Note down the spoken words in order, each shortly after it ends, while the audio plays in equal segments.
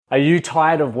Are you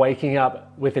tired of waking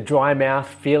up with a dry mouth,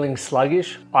 feeling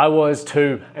sluggish? I was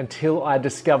too, until I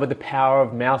discovered the power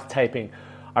of mouth taping.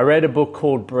 I read a book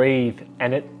called Breathe,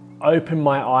 and it opened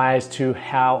my eyes to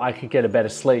how I could get a better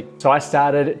sleep. So I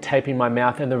started taping my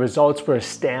mouth, and the results were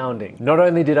astounding. Not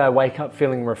only did I wake up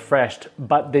feeling refreshed,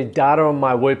 but the data on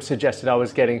my Whoop suggested I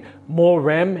was getting more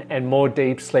REM and more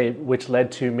deep sleep, which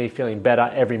led to me feeling better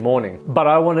every morning. But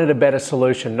I wanted a better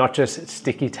solution, not just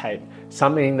sticky tape,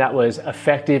 something that was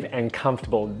effective and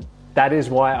comfortable. That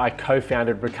is why I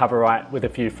co-founded Recover Right with a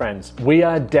few friends. We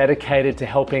are dedicated to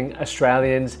helping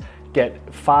Australians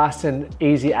get fast and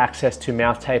easy access to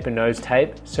mouth tape and nose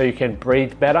tape so you can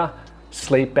breathe better,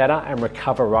 sleep better, and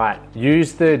recover right.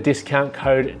 Use the discount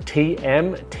code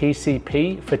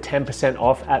TMTCP for 10%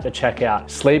 off at the checkout.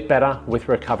 Sleep better with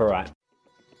Recover Right.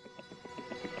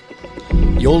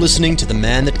 You're listening to the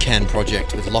Man That Can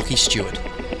Project with Lachie Stewart,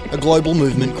 a global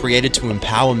movement created to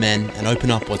empower men and open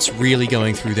up what's really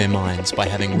going through their minds by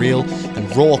having real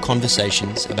and raw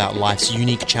conversations about life's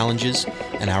unique challenges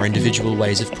and our individual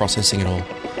ways of processing it all.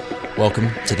 Welcome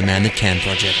to the Man That Can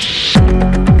Project.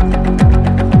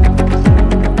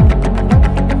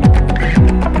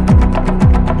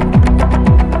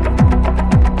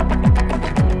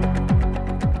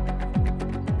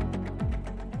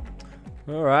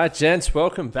 All right, gents,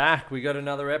 welcome back. We got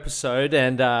another episode,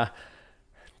 and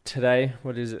today,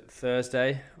 what is it,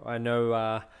 Thursday? I know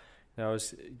I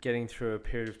was getting through a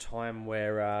period of time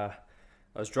where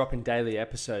I was dropping daily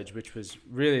episodes, which was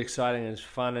really exciting and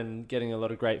fun, and getting a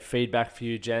lot of great feedback for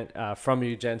you, from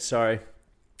you, gents.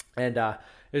 And it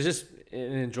was just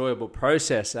an enjoyable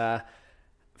process.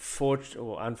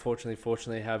 Unfortunately,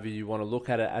 fortunately, however you want to look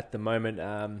at it at the moment,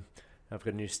 I've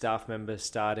got a new staff member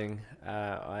starting.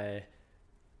 I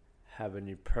have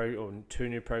two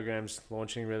new programs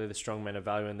launching, really, the Strong Men of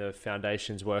Value and the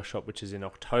Foundations Workshop, which is in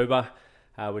October,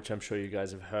 which I'm sure you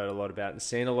guys have heard a lot about and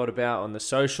seen a lot about on the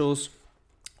socials,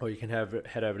 or you can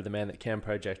head over to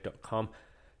themanthatcanproject.com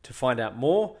to find out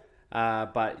more.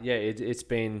 But yeah, it's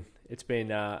been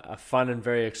a fun and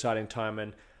very exciting time,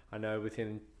 and I know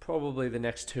within probably the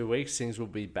next 2 weeks, things will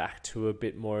be back to a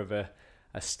bit more of a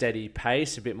steady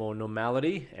pace, a bit more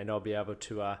normality, and I'll be able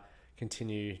to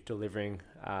continue delivering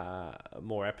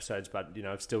more episodes. But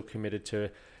I'm still committed to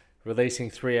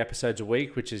releasing 3 episodes a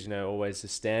week, which is always the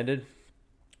standard,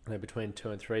 between 2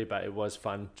 and 3. But it was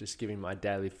fun just giving my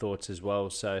daily thoughts as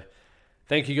well. So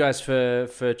thank you guys for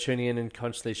tuning in and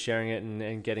constantly sharing it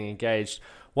and getting engaged.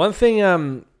 One thing,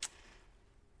 and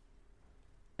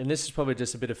this is probably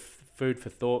just a bit of food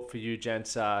for thought for you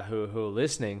gents who are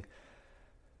listening.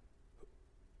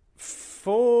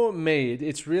 For me,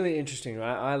 it's really interesting,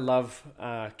 right? I love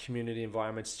community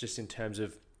environments just in terms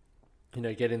of,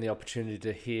 getting the opportunity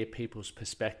to hear people's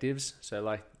perspectives. So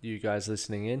like you guys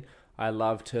listening in, I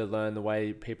love to learn the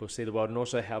way people see the world and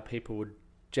also how people would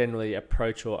generally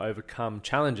approach or overcome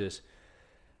challenges.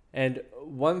 And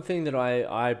one thing that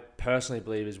I personally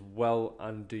believe is well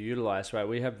underutilized, right?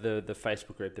 We have the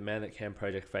Facebook group, the Man That Can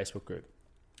Project Facebook group,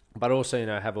 but also,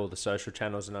 have all the social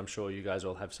channels, and I'm sure you guys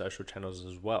all have social channels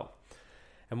as well.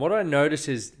 And what I notice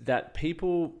is that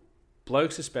people,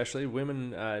 blokes especially,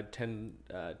 women tend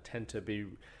to be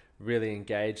really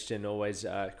engaged and always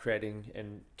creating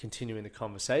and continuing the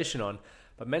conversation on.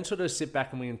 But men sort of sit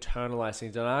back and we internalize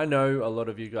things. And I know a lot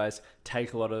of you guys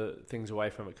take a lot of things away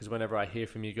from it, because whenever I hear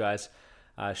from you guys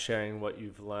sharing what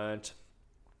you've learned,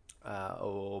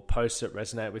 or posts that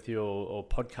resonate with you, or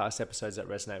podcast episodes that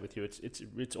resonate with you,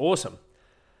 it's awesome.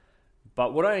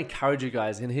 But what I encourage you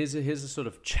guys, and here's a sort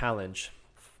of challenge.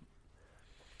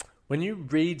 When you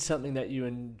read something that you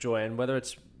enjoy, and whether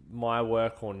it's my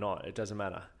work or not, it doesn't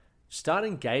matter, start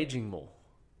engaging more.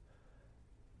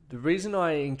 The reason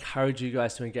I encourage you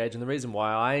guys to engage, and the reason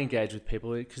why I engage with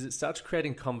people, is because it starts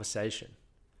creating conversation,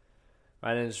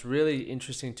 right? And it's really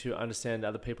interesting to understand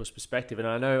other people's perspective. And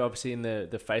I know obviously in the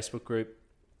Facebook group,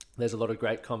 there's a lot of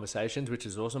great conversations, which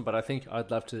is awesome. But I think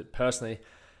I'd love to personally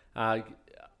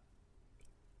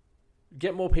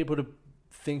get more people to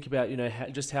think about,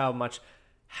 just how much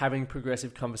having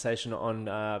progressive conversation on,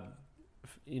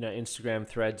 Instagram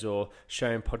threads or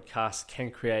sharing podcasts can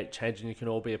create change, and you can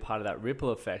all be a part of that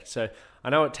ripple effect. So I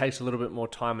know it takes a little bit more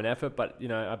time and effort, but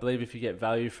I believe if you get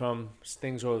value from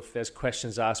things, or if there's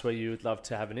questions asked where you would love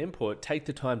to have an input, take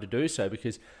the time to do so,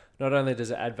 because not only does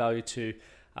it add value to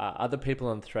other people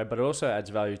on the thread, but it also adds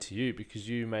value to you, because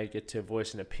you may get to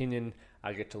voice an opinion,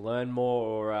 get to learn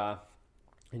more, or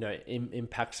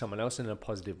impact someone else in a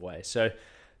positive way. So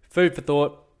food for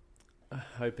thought. I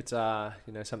hope it's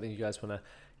something you guys want to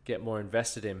get more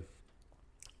invested in.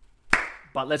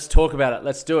 But let's talk about it.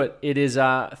 Let's do it. It is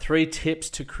 3 tips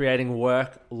to creating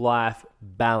work-life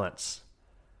balance.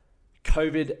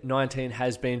 COVID-19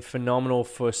 has been phenomenal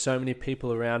for so many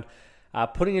people around,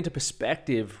 putting into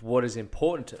perspective what is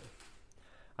important to them.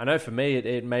 I know for me,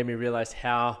 it made me realize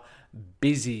how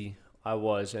busy I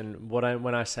was. And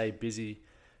when I say busy,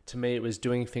 to me, it was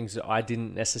doing things that I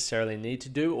didn't necessarily need to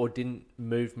do or didn't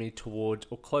move me towards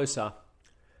or closer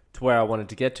to where I wanted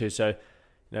to get to. So,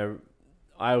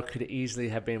 I could easily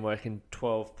have been working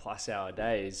 12 plus hour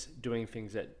days doing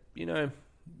things that,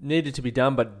 needed to be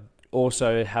done, but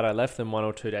also had I left them 1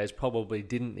 or 2 days, probably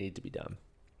didn't need to be done.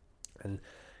 And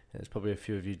there's probably a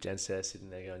few of you gents there sitting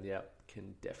there going, yeah,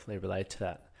 can definitely relate to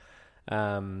that.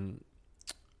 And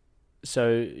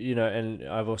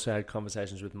I've also had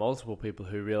conversations with multiple people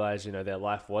who realize, their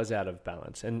life was out of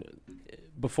balance. And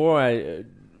before I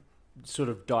sort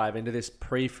of dive into this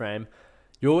pre-frame,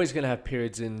 you're always going to have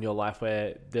periods in your life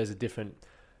where there's a different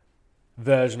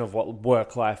version of what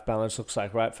work-life balance looks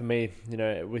like, right? For me,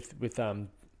 with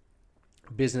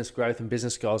business growth and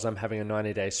business goals, I'm having a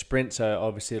 90-day sprint, so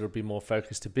obviously it'll be more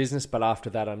focused to business. But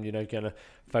after that, I'm going to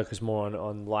focus more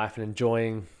on life and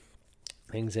enjoying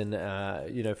things and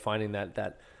finding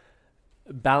that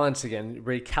balance again,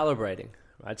 recalibrating,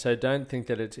 right? So don't think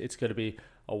that it's going to be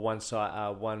a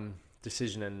one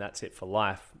decision and that's it for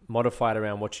life. Modify it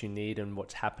around what you need and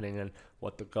what's happening and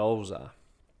what the goals are.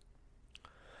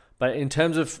 But in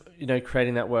terms of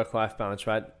creating that work-life balance,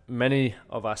 right? Many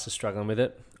of us are struggling with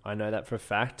it. I know that for a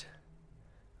fact.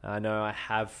 I know I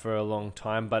have for a long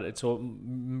time, but it's all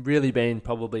really been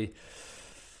probably,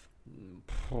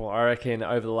 I reckon,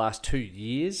 over the last 2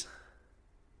 years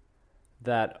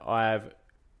that I've,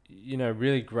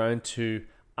 really grown to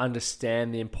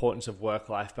understand the importance of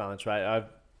work-life balance, right? I've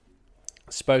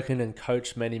spoken and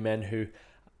coached many men who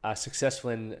are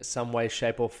successful in some way,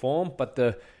 shape, or form, but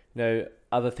the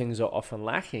other things are often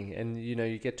lacking. And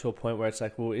you get to a point where it's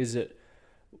like, well, is it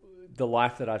the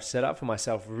life that I've set up for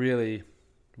myself really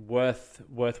worth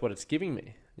what it's giving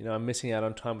me? I'm missing out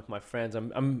on time with my friends.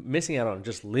 I'm missing out on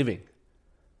just living.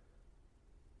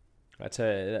 Right? So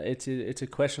it's a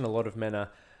question a lot of men are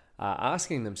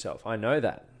asking themselves. I know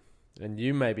that, and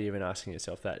you may be even asking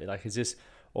yourself that. Like, is this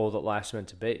all that life's meant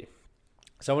to be?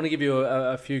 So I want to give you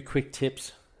a few quick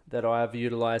tips that I've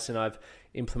utilized and I've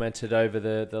implemented over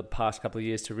the past couple of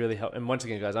years to really help. And once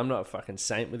again, guys, I'm not a fucking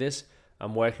saint with this.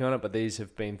 I'm working on it, but these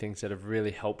have been things that have really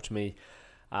helped me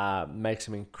make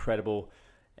some incredible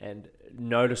and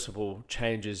noticeable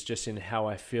changes just in how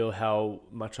I feel, how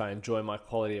much I enjoy my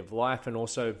quality of life, and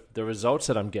also the results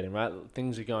that I'm getting, right?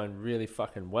 Things are going really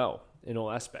fucking well in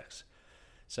all aspects.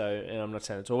 So, and I'm not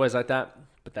saying it's always like that,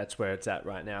 but that's where it's at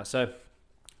right now. So,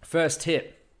 first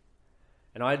tip,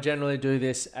 and I generally do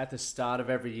this at the start of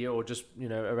every year or just,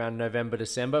 around November,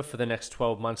 December for the next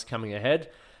 12 months coming ahead,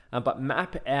 but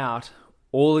map out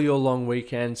all of your long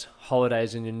weekends,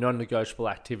 holidays, and your non-negotiable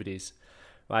activities,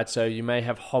 right? So you may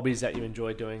have hobbies that you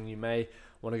enjoy doing. You may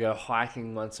want to go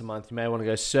hiking once a month. You may want to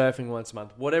go surfing once a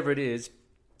month. Whatever it is,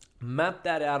 map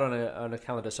that out on a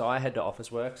calendar. So I head to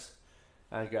Officeworks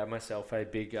and grab myself a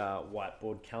big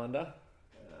whiteboard calendar,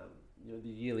 the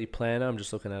yearly planner. I'm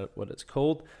just looking at what it's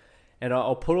called. And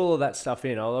I'll put all of that stuff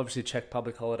in. I'll obviously check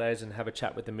public holidays and have a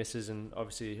chat with the missus. And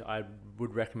obviously I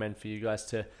would recommend for you guys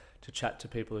to chat to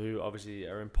people who obviously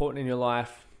are important in your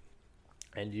life,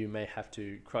 and you may have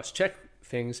to cross-check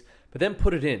things, but then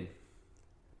put it in,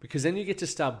 because then you get to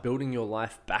start building your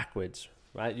life backwards,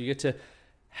 right? You get to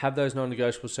have those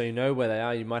non-negotiables so you know where they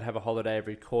are. You might have a holiday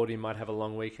every quarter. You might have a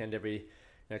long weekend every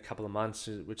couple of months,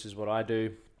 which is what I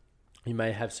do. You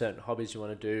may have certain hobbies you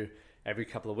want to do every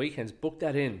couple of weekends. Book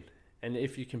that in. And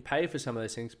if you can pay for some of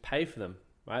those things, pay for them,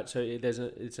 right? So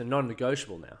it's a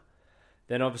non-negotiable now.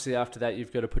 Then obviously after that,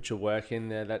 you've got to put your work in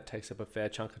there. That takes up a fair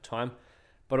chunk of time.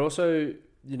 But also,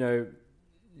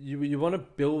 you want to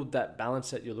build that balance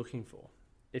that you're looking for.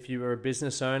 If you are a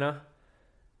business owner,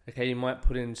 okay, you might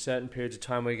put in certain periods of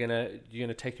time where you're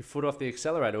gonna take your foot off the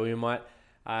accelerator, or you might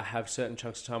have certain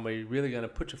chunks of time where you're really going to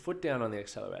put your foot down on the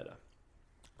accelerator.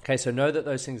 Okay, so know that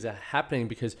those things are happening,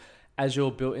 because as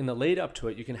you're built in the lead up to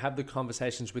it, you can have the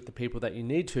conversations with the people that you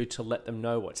need to let them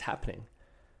know what's happening,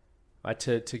 right?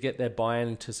 To get their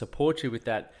buy-in, to support you with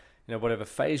that, whatever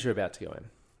phase you're about to go in,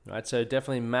 right? So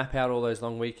definitely map out all those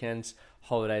long weekends,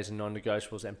 holidays, and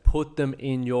non-negotiables, and put them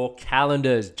in your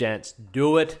calendars, gents.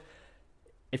 Do it.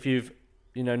 If you've,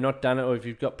 not done it, or if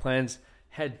you've got plans,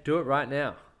 do it right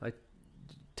now. Like,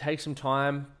 take some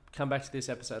time, come back to this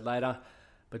episode later,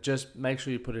 but just make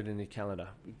sure you put it in your calendar.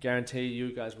 I guarantee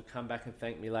you guys will come back and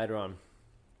thank me later on.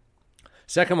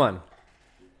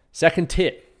 Second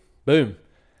tip, boom,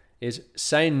 is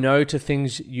say no to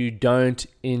things you don't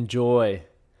enjoy.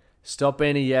 Stop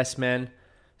being a yes man.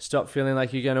 Stop feeling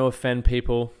like you're going to offend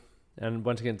people. And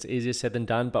once again, it's easier said than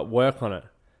done, but work on it.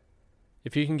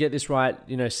 If you can get this right,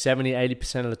 70,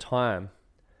 80% of the time,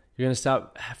 you're going to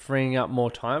start freeing up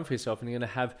more time for yourself, and you're going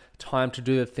to have time to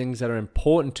do the things that are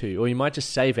important to you. Or you might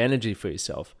just save energy for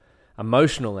yourself,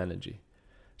 emotional energy,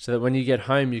 so that when you get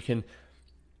home, you can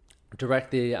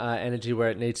direct the energy where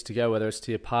it needs to go, whether it's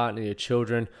to your partner, your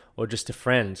children, or just to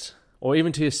friends, or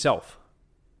even to yourself.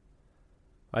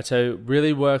 Right, so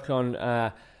really work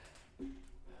on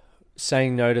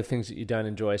saying no to things that you don't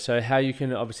enjoy. So how you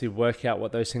can obviously work out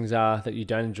what those things are that you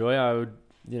don't enjoy, I would,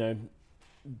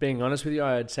 being honest with you,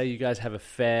 I'd say you guys have a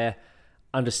fair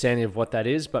understanding of what that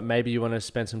is, but maybe you want to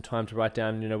spend some time to write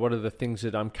down, what are the things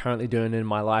that I'm currently doing in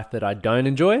my life that I don't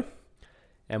enjoy,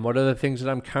 and what are the things that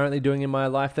I'm currently doing in my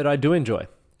life that I do enjoy,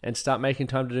 and start making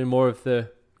time to do more of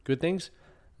the good things,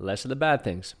 less of the bad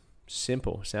things.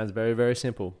 Simple. Sounds very, very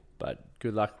simple, but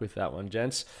good luck with that one,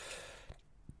 gents.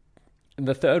 And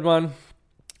the third one,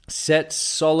 set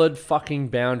solid fucking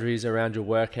boundaries around your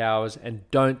work hours and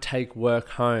don't take work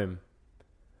home.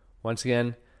 Once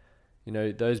again,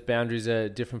 those boundaries are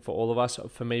different for all of us.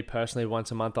 For me personally, once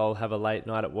a month I'll have a late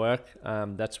night at work.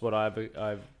 That's what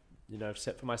I've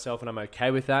set for myself, and I'm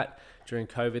okay with that. During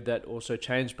COVID, that also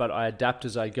changed, but I adapt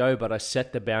as I go, but I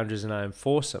set the boundaries and I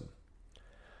enforce them.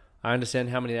 I understand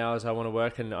how many hours I want to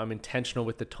work, and I'm intentional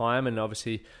with the time, and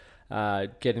obviously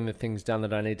getting the things done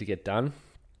that I need to get done.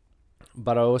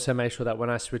 But I also make sure that when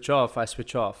I switch off, I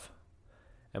switch off.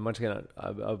 And once again,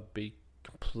 I'll be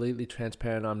completely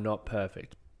transparent. I'm not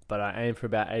perfect, but I aim for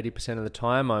about 80% of the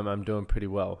time. I'm doing pretty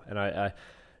well, and I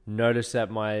notice that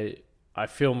I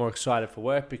feel more excited for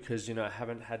work because I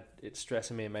haven't had it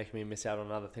stressing me and making me miss out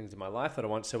on other things in my life that I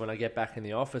want. So when I get back in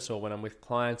the office, or when I'm with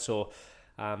clients, or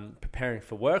preparing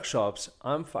for workshops,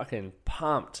 I'm fucking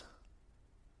pumped.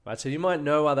 Right? So you might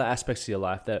know other aspects of your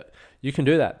life that you can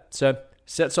do that. So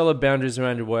set solid boundaries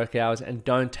around your work hours and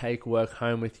don't take work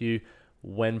home with you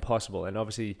when possible. And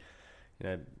obviously,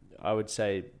 I would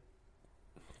say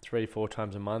 3-4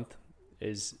 times a month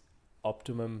is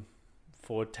optimum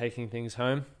for taking things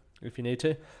home if you need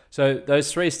to. So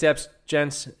those 3 steps,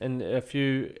 gents, and a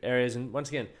few areas. And once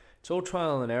again, it's all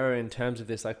trial and error in terms of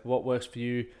this, like what works for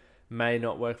you may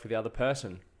not work for the other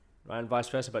person, right? And vice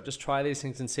versa. But just try these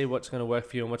things and see what's going to work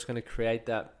for you and what's going to create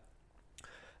that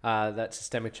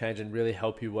systemic change and really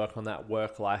help you work on that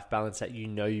work-life balance that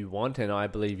you want and I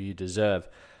believe you deserve.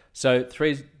 So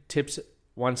 3 tips,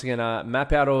 once again,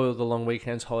 map out all the long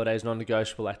weekends, holidays,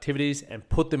 non-negotiable activities and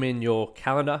put them in your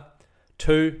calendar.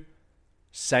 2,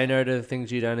 say no to the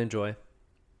things you don't enjoy.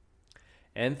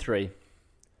 And 3,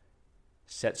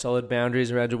 set solid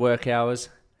boundaries around your work hours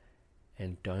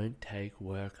and don't take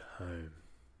work home.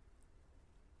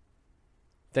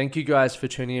 Thank you guys for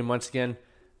tuning in once again.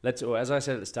 As I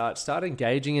said at the start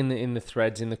engaging in the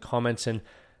threads, in the comments, and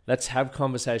let's have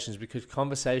conversations, because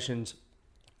conversations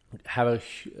have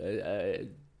a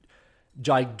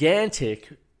gigantic,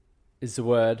 is the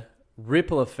word,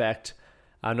 ripple effect,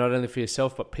 not only for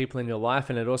yourself but people in your life,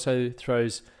 and it also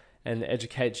throws and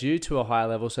educates you to a higher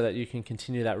level so that you can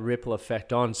continue that ripple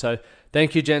effect on. So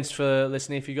thank you, gents, for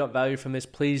listening. If you got value from this,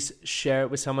 please share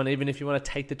it with someone. Even if you want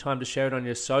to take the time to share it on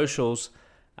your socials,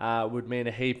 would mean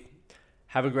a heap.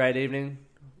 Have a great evening,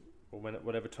 or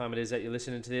whatever time it is that you're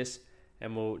listening to this,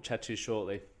 and we'll chat to you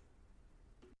shortly.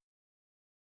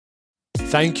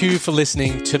 Thank you for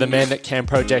listening to the Man That Can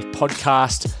Project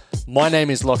podcast. My name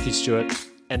is Lockie Stewart,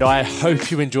 and I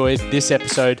hope you enjoyed this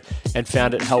episode and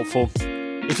found it helpful.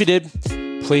 If you did,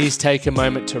 please take a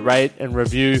moment to rate and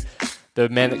review the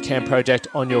Man That Can Project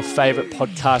on your favorite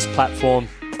podcast platform.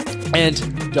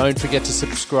 And don't forget to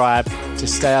subscribe to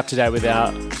stay up to date with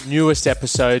our newest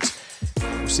episodes.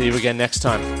 We'll see you again next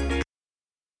time.